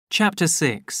Chapter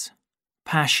 6.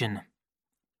 Passion.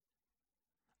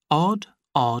 Odd,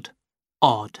 odd,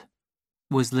 odd,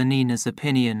 was Lenina's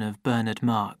opinion of Bernard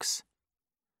Marx.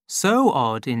 So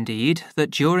odd, indeed,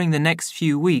 that during the next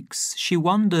few weeks she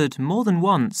wondered more than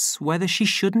once whether she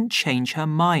shouldn't change her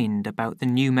mind about the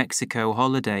New Mexico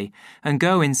holiday and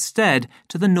go instead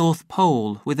to the North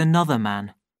Pole with another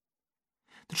man.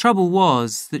 The trouble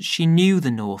was that she knew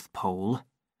the North Pole.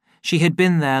 She had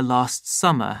been there last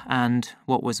summer and,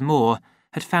 what was more,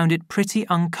 had found it pretty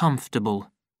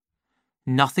uncomfortable.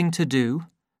 Nothing to do,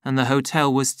 and the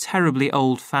hotel was terribly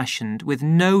old-fashioned, with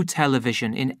no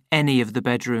television in any of the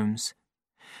bedrooms.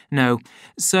 No,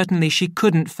 certainly she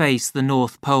couldn't face the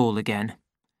North Pole again.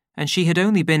 And she had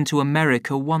only been to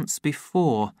America once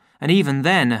before, and even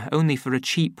then only for a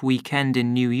cheap weekend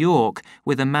in New York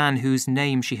with a man whose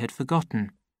name she had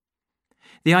forgotten.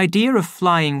 The idea of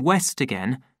flying west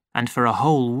again, and for a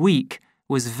whole week,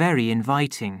 was very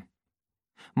inviting.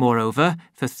 Moreover,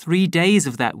 for 3 days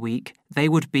of that week, they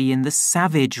would be in the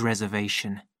Savage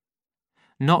Reservation.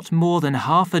 Not more than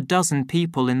half a dozen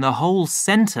people in the whole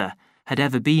center had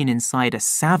ever been inside a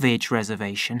Savage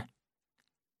Reservation.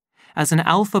 As an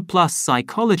Alpha Plus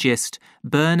psychologist,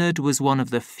 Bernard was one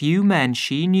of the few men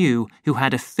she knew who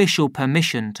had official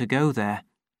permission to go there.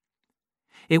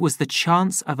 It was the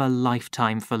chance of a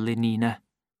lifetime for Lenina.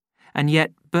 And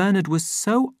yet Bernard was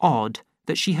so odd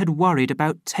that she had worried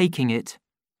about taking it.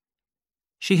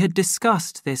 She had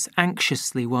discussed this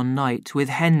anxiously one night with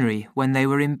Henry when they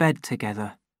were in bed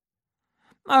together.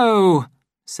 "Oh,"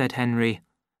 said Henry,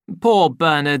 "poor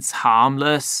Bernard's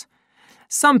harmless.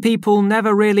 Some people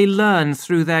never really learn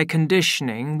through their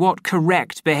conditioning what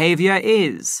correct behaviour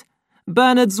is.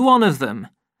 Bernard's one of them.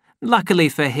 Luckily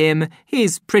for him,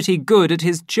 he's pretty good at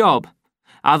his job.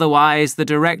 Otherwise, the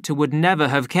director would never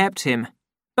have kept him.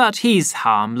 But he's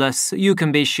harmless, you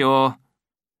can be sure."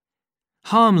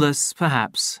 Harmless,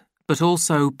 perhaps, but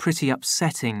also pretty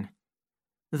upsetting.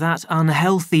 That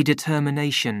unhealthy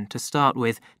determination, to start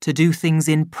with, to do things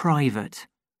in private,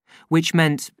 which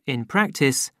meant, in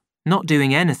practice, not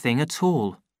doing anything at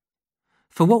all.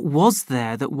 For what was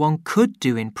there that one could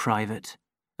do in private?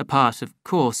 Apart, of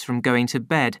course, from going to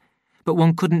bed, but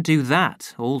one couldn't do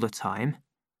that all the time.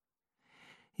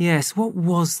 Yes, what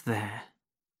was there?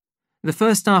 The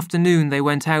first afternoon they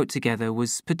went out together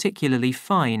was particularly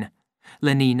fine.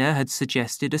 Lenina had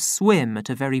suggested a swim at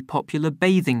a very popular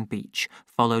bathing beach,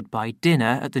 followed by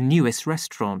dinner at the newest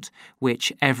restaurant,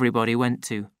 which everybody went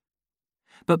to.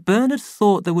 But Bernard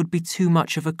thought there would be too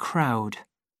much of a crowd.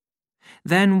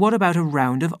 Then what about a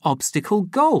round of obstacle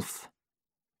golf?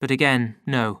 But again,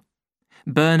 no.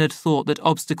 Bernard thought that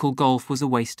obstacle golf was a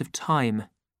waste of time.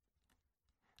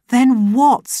 "Then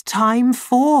what's time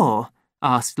for?"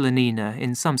 asked Lenina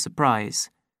in some surprise.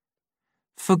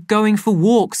 "For going for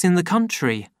walks in the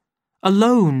country.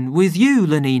 Alone with you,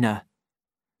 Lenina."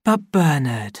 "But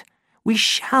Bernard, we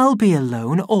shall be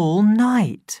alone all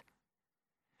night."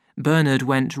 Bernard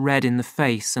went red in the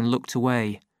face and looked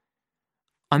away.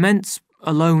 "I meant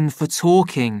alone for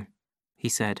talking," he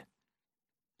said.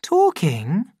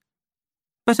 "Talking?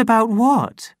 But about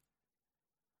what?"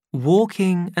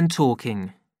 "Walking and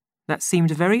talking. That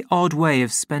seemed a very odd way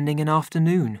of spending an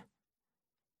afternoon."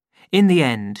 In the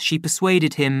end, she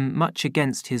persuaded him, much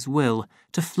against his will,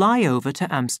 to fly over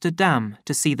to Amsterdam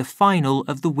to see the final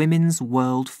of the Women's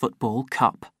World Football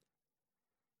Cup.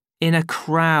 "In a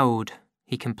crowd,"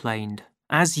 he complained,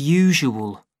 "as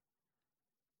usual."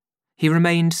 He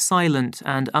remained silent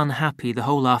and unhappy the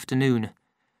whole afternoon.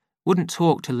 Wouldn't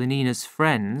talk to Lenina's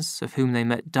friends, of whom they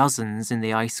met dozens in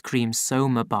the ice cream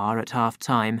Soma bar at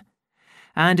half-time,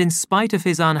 and in spite of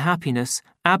his unhappiness,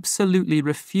 absolutely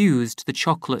refused the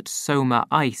chocolate Soma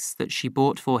ice that she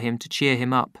bought for him to cheer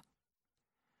him up.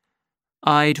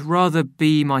 "I'd rather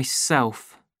be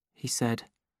myself," he said.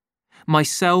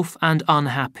 "Myself and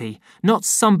unhappy, not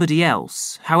somebody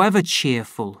else, however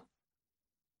cheerful."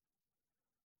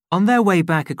 On their way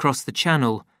back across the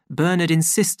channel, Bernard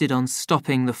insisted on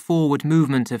stopping the forward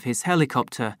movement of his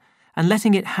helicopter and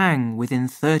letting it hang within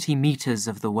 30 meters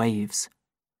of the waves.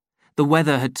 The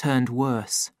weather had turned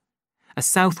worse. A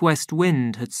southwest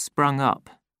wind had sprung up.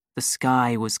 The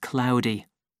sky was cloudy.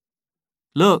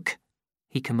 "Look,"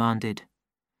 he commanded.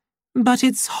 "But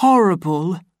it's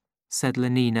horrible," said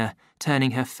Lenina,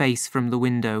 turning her face from the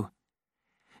window.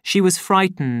 She was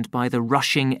frightened by the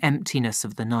rushing emptiness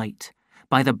of the night,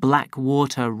 by the black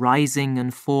water rising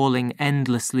and falling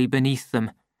endlessly beneath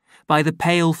them, by the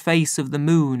pale face of the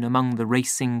moon among the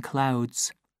racing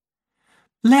clouds.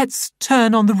 "Let's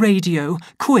turn on the radio,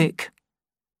 quick!"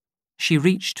 She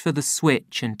reached for the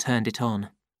switch and turned it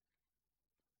on.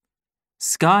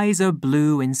 Skies are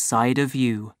blue inside of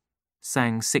you,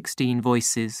 sang 16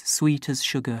 voices, sweet as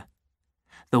sugar.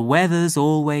 The weather's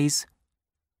always...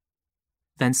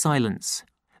 Then silence.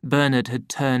 Bernard had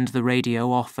turned the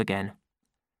radio off again.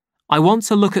 I want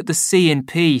to look at the sea in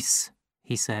peace,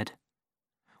 he said.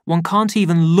 One can't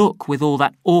even look with all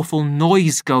that awful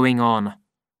noise going on.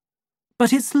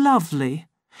 But it's lovely,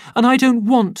 and I don't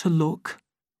want to look.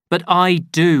 But I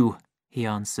do, he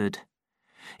answered.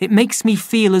 It makes me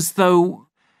feel as though...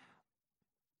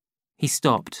 He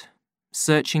stopped,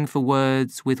 searching for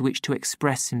words with which to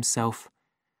express himself.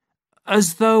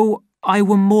 As though I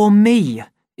were more me,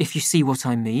 if you see what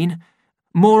I mean.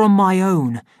 More on my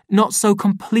own, not so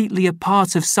completely a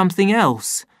part of something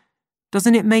else.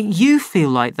 Doesn't it make you feel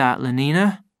like that,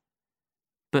 Lenina?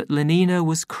 But Lenina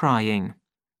was crying.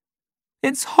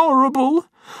 It's horrible,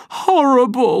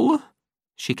 horrible,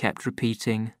 she kept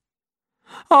repeating.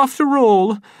 After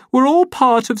all, we're all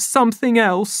part of something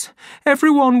else.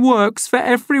 Everyone works for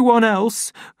everyone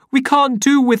else. We can't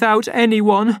do without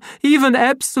anyone, even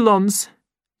epsilons.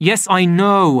 Yes, I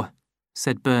know,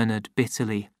 said Bernard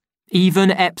bitterly. Even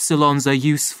epsilons are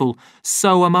useful.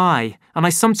 So am I, and I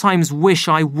sometimes wish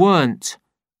I weren't.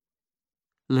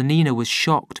 Lenina was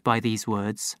shocked by these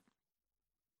words.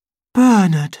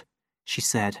 Bernard, she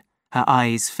said, her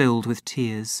eyes filled with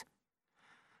tears.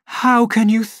 How can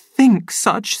you think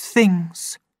such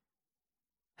things?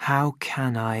 How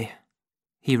can I?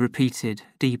 He repeated,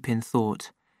 deep in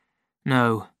thought.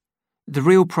 No, the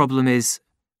real problem is,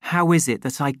 how is it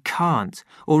that I can't?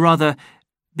 Or rather,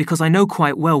 because I know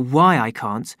quite well why I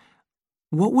can't,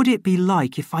 what would it be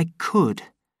like if I could?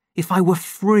 If I were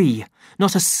free,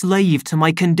 not a slave to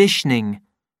my conditioning?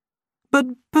 But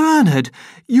Bernard,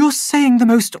 you're saying the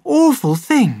most awful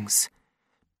things.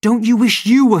 Don't you wish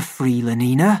you were free,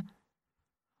 Lenina?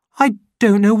 I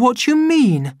don't know what you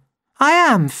mean. I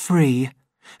am free.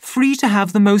 Free to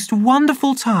have the most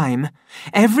wonderful time.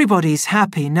 Everybody's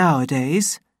happy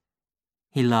nowadays.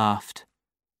 He laughed.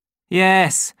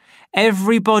 Yes,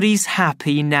 everybody's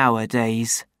happy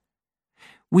nowadays.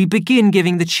 We begin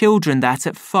giving the children that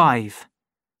at 5.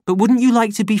 But wouldn't you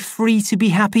like to be free to be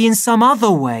happy in some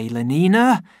other way,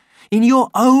 Lenina? In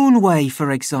your own way, for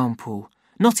example,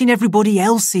 not in everybody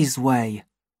else's way.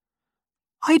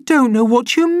 I don't know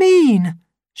what you mean,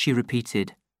 she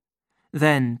repeated.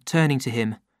 Then, turning to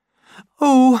him,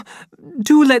 Oh,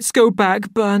 do let's go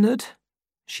back, Bernard,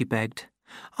 she begged.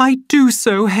 I do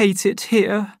so hate it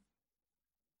here.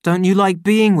 Don't you like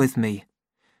being with me?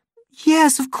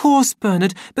 Yes, of course,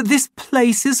 Bernard, but this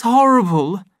place is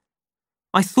horrible.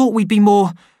 I thought we'd be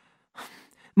more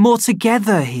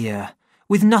together here,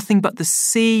 with nothing but the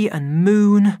sea and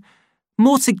moon,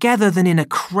 more together than in a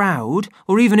crowd,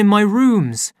 or even in my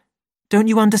rooms. Don't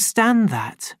you understand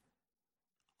that?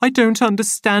 I don't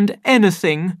understand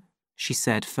anything, she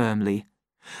said firmly.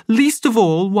 Least of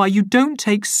all why you don't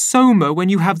take Soma when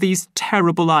you have these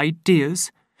terrible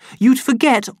ideas. You'd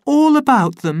forget all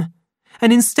about them,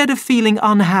 and instead of feeling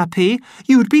unhappy,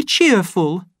 you'd be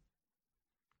cheerful.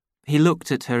 He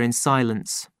looked at her in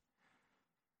silence.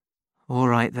 All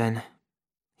right then,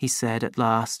 he said at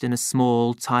last in a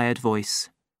small, tired voice.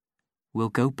 We'll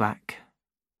go back.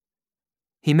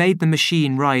 He made the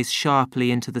machine rise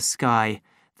sharply into the sky,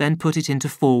 then put it into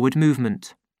forward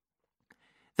movement.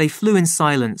 They flew in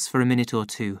silence for a minute or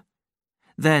two.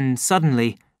 Then,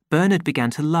 suddenly, Bernard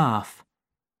began to laugh.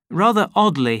 Rather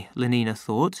oddly, Lenina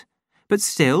thought, but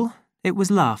still, it was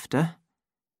laughter.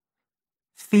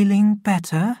 Feeling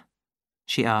better?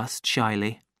 She asked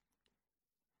shyly.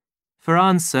 For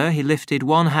answer, he lifted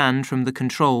one hand from the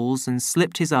controls and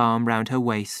slipped his arm round her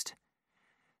waist.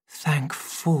 Thank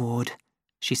Ford,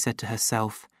 she said to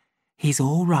herself. He's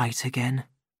all right again.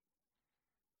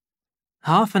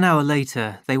 Half an hour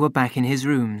later, they were back in his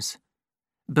rooms.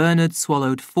 Bernard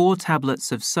swallowed 4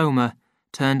 tablets of Soma,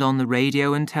 turned on the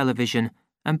radio and television,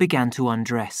 and began to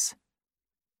undress.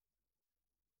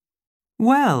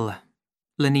 Well,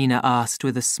 Lenina asked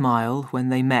with a smile when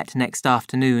they met next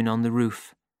afternoon on the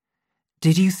roof.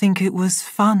 Did you think it was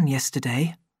fun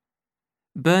yesterday?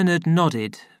 Bernard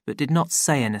nodded, but did not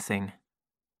say anything.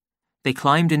 They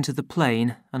climbed into the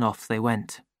plane and off they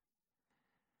went.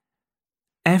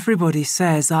 Everybody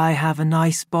says I have a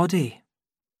nice body,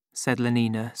 said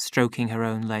Lenina, stroking her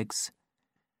own legs.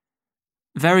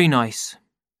 Very nice.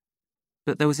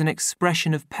 But there was an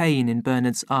expression of pain in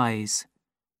Bernard's eyes.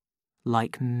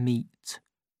 Like meat,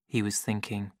 he was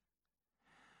thinking.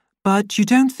 But you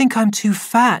don't think I'm too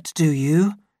fat, do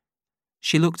you?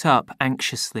 She looked up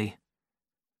anxiously.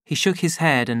 He shook his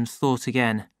head and thought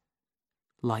again.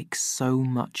 Like so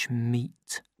much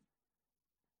meat.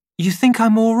 You think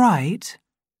I'm all right?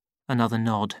 Another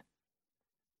nod.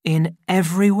 In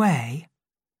every way?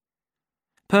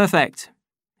 Perfect,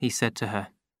 he said to her,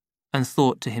 and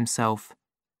thought to himself,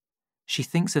 she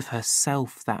thinks of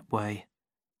herself that way.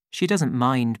 She doesn't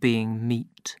mind being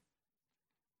meat.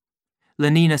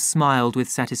 Lenina smiled with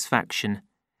satisfaction,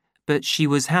 but she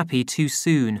was happy too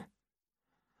soon.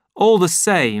 All the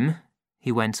same,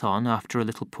 he went on after a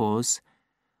little pause,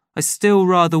 I still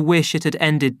rather wish it had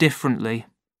ended differently.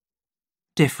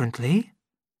 Differently?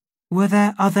 Were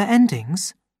there other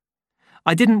endings?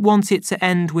 I didn't want it to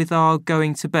end with our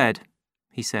going to bed,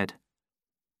 he said.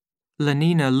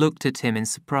 Lenina looked at him in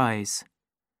surprise.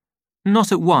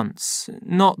 Not at once,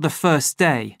 not the first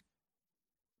day.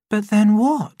 But then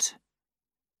what?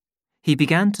 He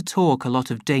began to talk a lot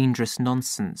of dangerous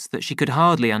nonsense that she could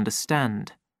hardly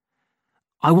understand.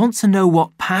 I want to know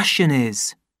what passion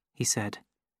is, he said.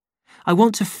 I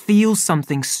want to feel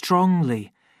something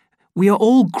strongly. We are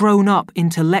all grown up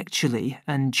intellectually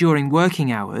and during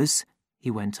working hours,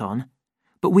 he went on,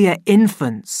 but we are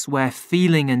infants where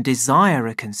feeling and desire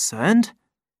are concerned.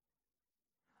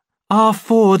 Our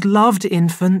Ford loved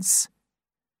infants.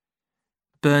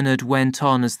 Bernard went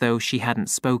on as though she hadn't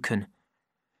spoken.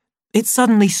 It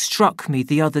suddenly struck me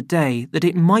the other day that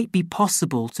it might be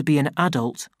possible to be an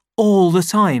adult all the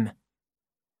time.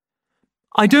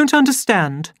 I don't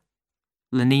understand.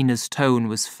 Lenina's tone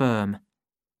was firm.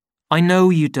 I know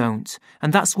you don't,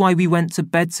 and that's why we went to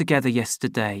bed together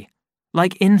yesterday,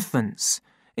 like infants,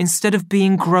 instead of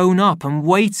being grown up and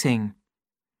waiting.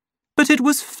 But it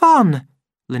was fun,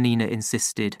 Lenina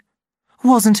insisted.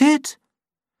 Wasn't it?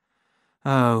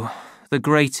 Oh, the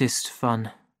greatest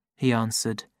fun, he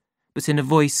answered, but in a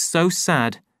voice so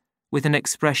sad, with an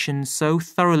expression so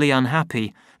thoroughly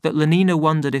unhappy, that Lenina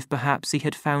wondered if perhaps he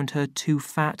had found her too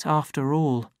fat after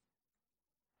all.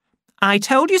 I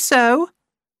told you so,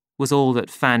 was all that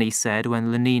Fanny said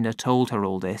when Lenina told her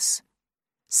all this.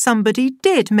 Somebody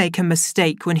did make a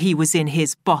mistake when he was in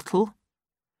his bottle.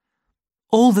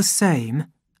 All the same,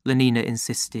 Lenina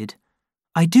insisted,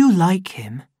 I do like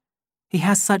him. He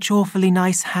has such awfully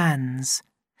nice hands,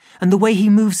 and the way he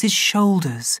moves his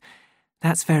shoulders,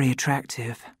 that's very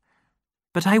attractive.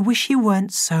 But I wish he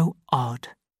weren't so odd.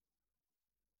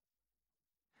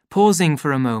 Pausing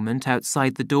for a moment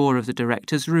outside the door of the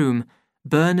director's room,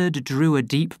 Bernard drew a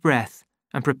deep breath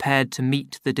and prepared to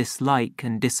meet the dislike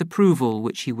and disapproval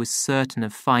which he was certain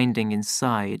of finding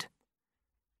inside.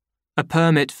 A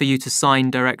permit for you to sign,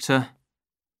 Director,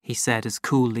 he said as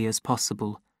coolly as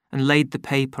possible, and laid the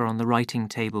paper on the writing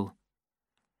table.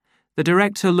 The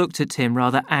director looked at him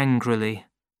rather angrily,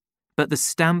 but the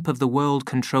stamp of the World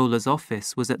Controller's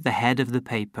office was at the head of the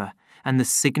paper, and the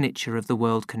signature of the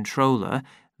World Controller,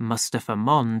 Mustapha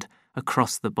Mond,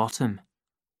 across the bottom.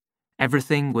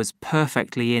 Everything was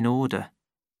perfectly in order.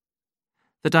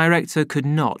 The director could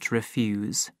not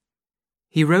refuse.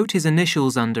 He wrote his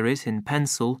initials under it in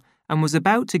pencil and was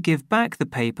about to give back the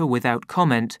paper without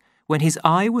comment when his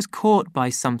eye was caught by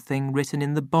something written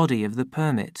in the body of the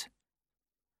permit.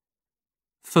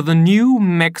 For the New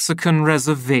Mexican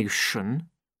Reservation,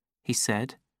 he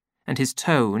said, and his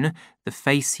tone, the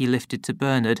face he lifted to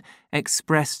Bernard,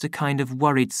 expressed a kind of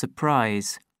worried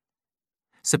surprise.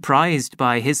 Surprised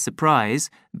by his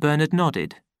surprise, Bernard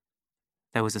nodded.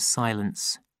 There was a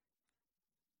silence.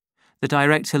 The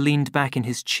director leaned back in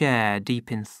his chair,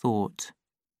 deep in thought.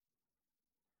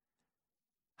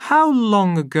 How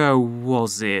long ago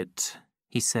was it?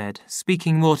 He said,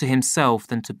 speaking more to himself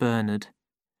than to Bernard.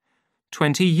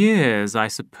 20 years, I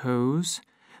suppose.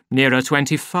 Nearer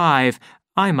 25.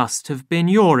 I must have been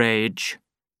your age.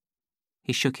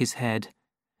 He shook his head.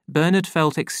 Bernard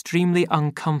felt extremely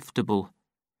uncomfortable.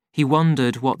 He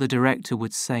wondered what the director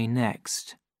would say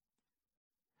next.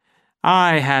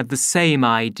 I had the same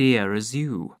idea as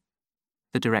you,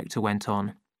 the director went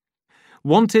on.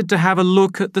 Wanted to have a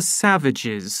look at the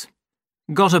savages.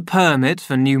 Got a permit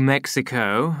for New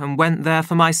Mexico and went there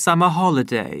for my summer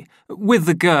holiday, with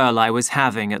the girl I was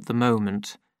having at the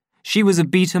moment. She was a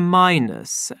beta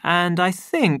minus, and I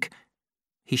think...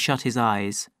 He shut his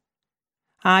eyes.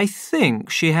 I think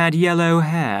she had yellow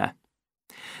hair.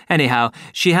 Anyhow,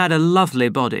 she had a lovely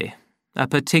body, a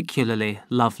particularly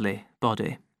lovely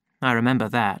body. I remember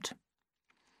that.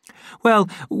 Well,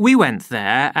 we went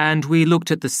there, and we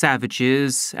looked at the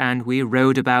savages, and we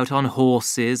rode about on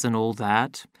horses and all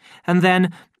that. And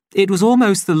then, it was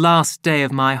almost the last day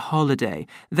of my holiday.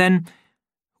 Then,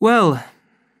 well,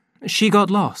 she got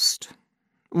lost.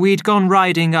 We'd gone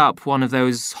riding up one of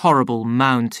those horrible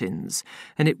mountains,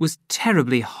 and it was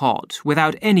terribly hot,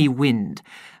 without any wind,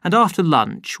 and after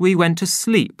lunch we went to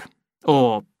sleep.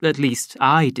 Or, at least,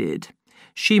 I did.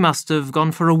 She must have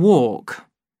gone for a walk.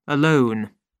 alone.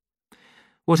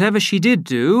 Whatever she did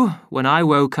do, when I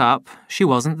woke up, she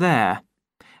wasn't there.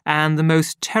 And the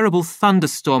most terrible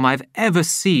thunderstorm I've ever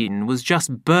seen was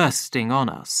just bursting on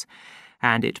us.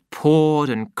 And it poured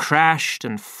and crashed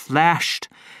and flashed,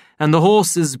 and the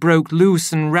horses broke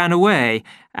loose and ran away,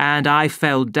 and I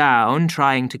fell down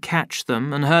trying to catch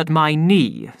them and hurt my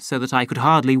knee so that I could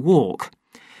hardly walk.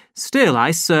 Still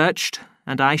I searched,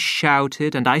 and I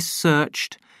shouted, and I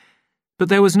searched, but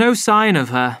there was no sign of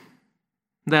her.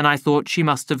 Then I thought she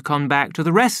must have gone back to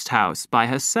the rest house by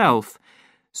herself,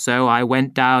 so I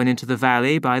went down into the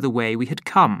valley by the way we had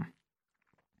come.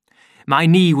 My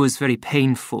knee was very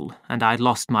painful, and I'd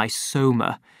lost my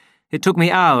soma. It took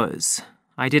me hours.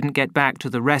 I didn't get back to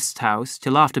the rest house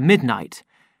till after midnight,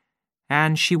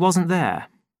 and she wasn't there.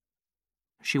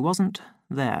 She wasn't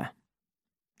there,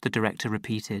 the director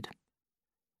repeated.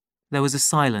 There was a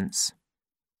silence.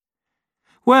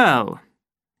 Well,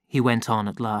 he went on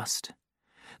at last,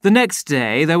 the next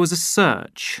day there was a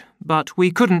search, but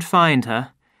we couldn't find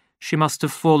her. She must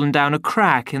have fallen down a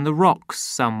crack in the rocks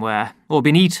somewhere, or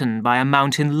been eaten by a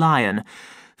mountain lion.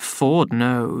 Ford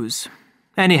knows.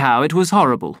 Anyhow, it was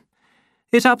horrible.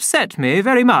 It upset me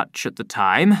very much at the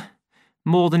time,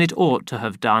 more than it ought to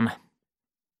have done.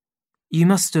 You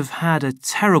must have had a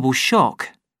terrible shock,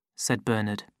 said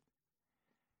Bernard.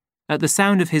 At the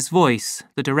sound of his voice,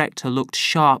 the director looked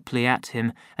sharply at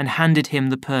him and handed him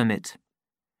the permit.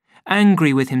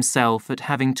 Angry with himself at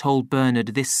having told Bernard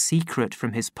this secret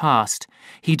from his past,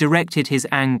 he directed his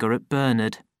anger at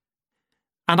Bernard.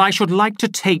 "And I should like to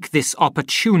take this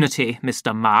opportunity,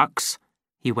 Mr. Marks,"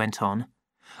 he went on,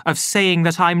 "of saying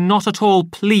that I'm not at all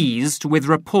pleased with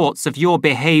reports of your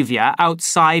behaviour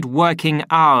outside working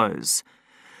hours.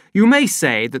 You may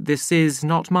say that this is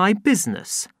not my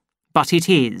business, but it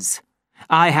is.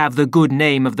 I have the good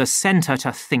name of the centre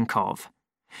to think of.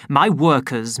 My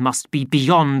workers must be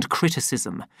beyond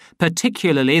criticism,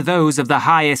 particularly those of the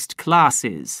highest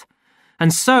classes.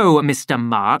 And so, Mr.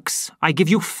 Marks, I give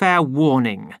you fair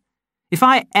warning. If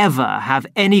I ever have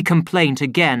any complaint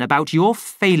again about your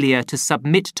failure to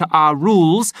submit to our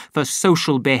rules for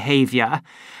social behaviour,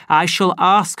 I shall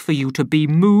ask for you to be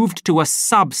moved to a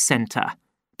sub-centre,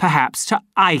 perhaps to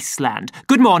Iceland.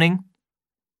 Good morning."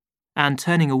 And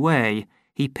turning away,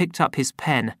 he picked up his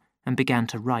pen and began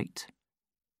to write.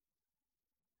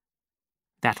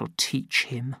 "That'll teach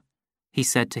him," he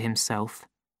said to himself.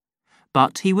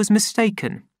 But he was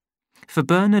mistaken, for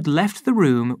Bernard left the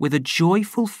room with a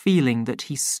joyful feeling that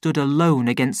he stood alone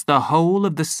against the whole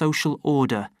of the social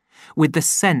order, with the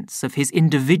sense of his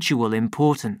individual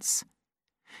importance.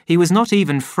 He was not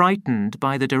even frightened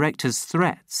by the director's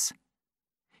threats.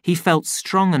 He felt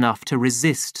strong enough to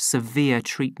resist severe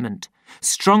treatment,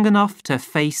 strong enough to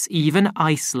face even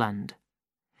Iceland.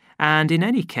 And in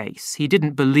any case, he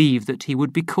didn't believe that he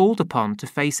would be called upon to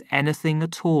face anything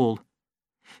at all.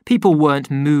 People weren't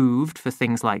moved for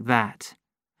things like that.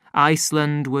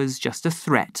 Iceland was just a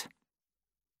threat.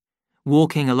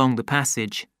 Walking along the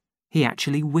passage, he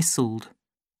actually whistled.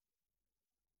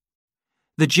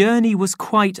 The journey was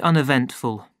quite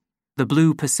uneventful. The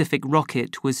Blue Pacific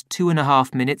rocket was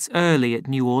 2.5 minutes early at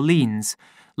New Orleans,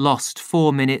 lost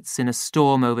 4 minutes in a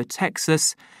storm over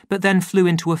Texas, but then flew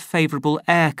into a favourable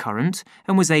air current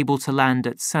and was able to land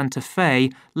at Santa Fe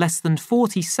less than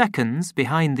 40 seconds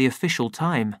behind the official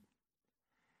time.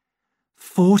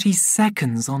 40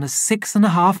 seconds on a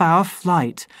 6.5-hour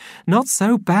flight. Not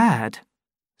so bad,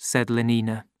 said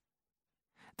Lenina.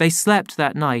 They slept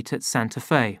that night at Santa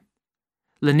Fe.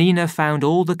 Lenina found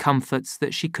all the comforts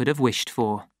that she could have wished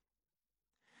for.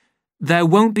 "There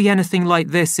won't be anything like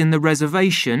this in the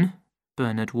reservation,"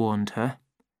 Bernard warned her.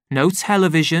 "No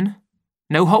television,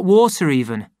 no hot water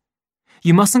even.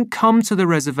 You mustn't come to the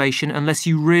reservation unless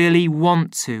you really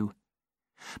want to."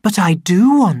 "But I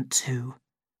do want to."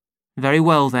 "Very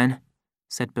well then,"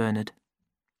 said Bernard.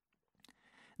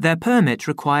 Their permit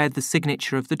required the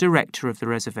signature of the director of the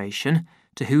reservation,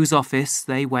 to whose office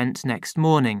they went next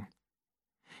morning.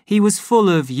 He was full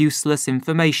of useless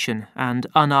information and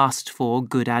unasked-for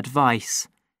good advice.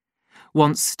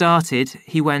 Once started,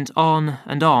 he went on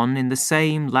and on in the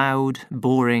same loud,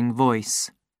 boring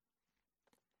voice.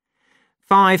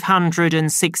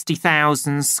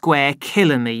 560,000 square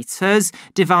kilometres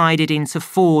divided into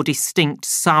 4 distinct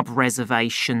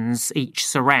sub-reservations, each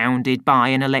surrounded by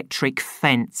an electric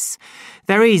fence.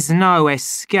 There is no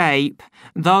escape.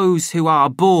 Those who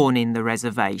are born in the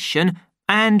reservation.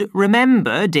 And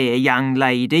remember, dear young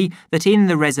lady, that in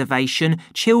the reservation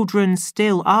children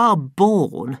still are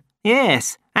born.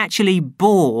 Yes, actually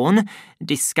born,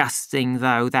 disgusting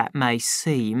though that may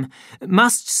seem,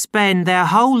 must spend their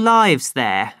whole lives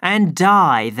there and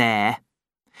die there.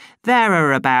 There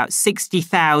are about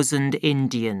 60,000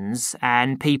 Indians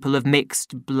and people of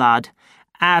mixed blood,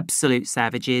 absolute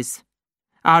savages.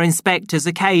 Our inspectors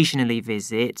occasionally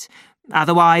visit,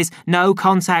 otherwise no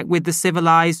contact with the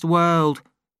civilized world.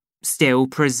 Still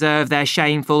preserve their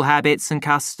shameful habits and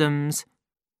customs.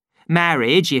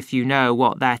 Marriage, if you know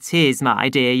what that is, my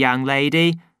dear young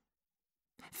lady.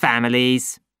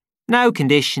 Families. No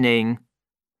conditioning.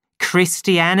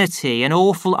 Christianity and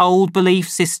awful old belief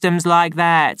systems like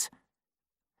that.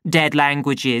 Dead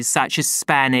languages such as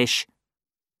Spanish.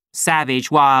 Savage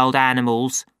wild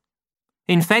animals.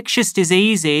 Infectious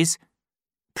diseases.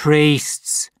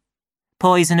 Priests.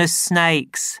 Poisonous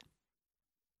snakes.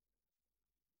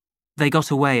 They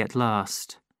got away at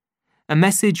last. A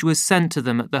message was sent to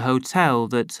them at the hotel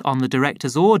that, on the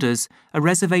director's orders, a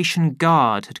reservation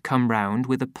guard had come round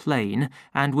with a plane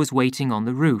and was waiting on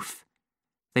the roof.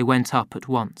 They went up at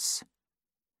once.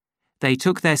 They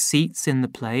took their seats in the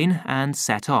plane and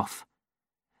set off.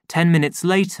 10 minutes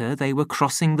later, they were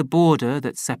crossing the border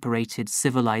that separated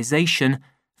civilization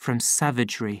from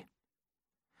savagery.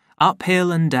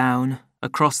 Uphill and down,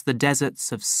 across the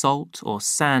deserts of salt or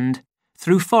sand,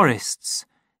 through forests,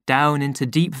 down into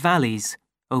deep valleys,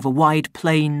 over wide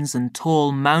plains and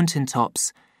tall mountain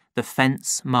tops, the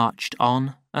fence marched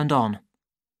on and on.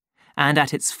 And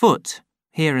at its foot,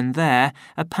 here and there,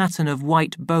 a pattern of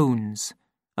white bones.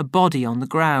 A body on the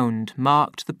ground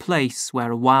marked the place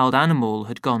where a wild animal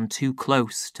had gone too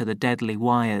close to the deadly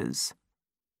wires.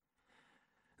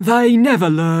 "They never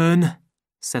learn,"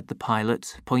 said the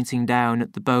pilot, pointing down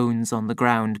at the bones on the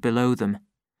ground below them.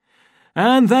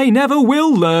 "And they never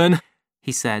will learn,"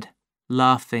 he said,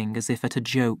 laughing as if at a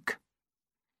joke.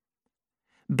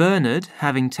 Bernard,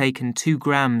 having taken 2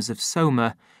 grams of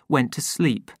soma, went to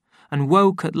sleep and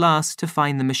woke at last to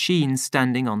find the machine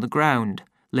standing on the ground,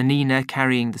 Lenina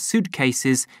carrying the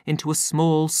suitcases into a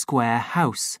small square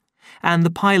house, and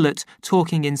the pilot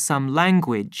talking in some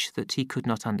language that he could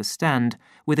not understand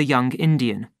with a young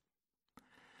Indian.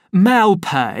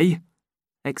 "Malpay,"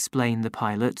 explained the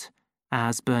pilot,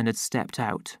 as Bernard stepped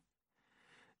out.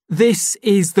 "This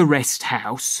is the rest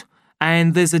house,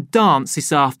 and there's a dance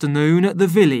this afternoon at the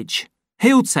village.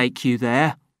 He'll take you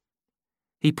there."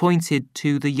 He pointed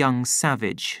to the young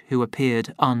savage, who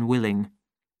appeared unwilling.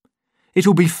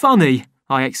 "It'll be funny,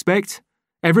 I expect.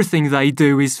 Everything they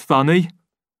do is funny."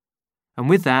 And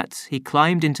with that, he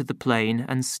climbed into the plane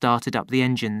and started up the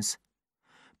engines.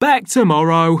 "Back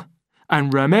tomorrow.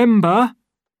 And remember,"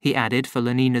 he added for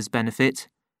Lenina's benefit,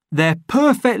 "they're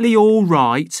perfectly all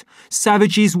right.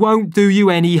 Savages won't do you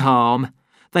any harm.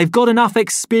 They've got enough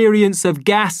experience of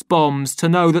gas bombs to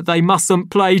know that they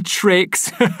mustn't play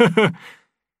tricks."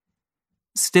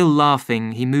 Still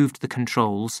laughing, he moved the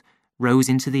controls, rose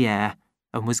into the air,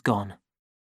 and was gone.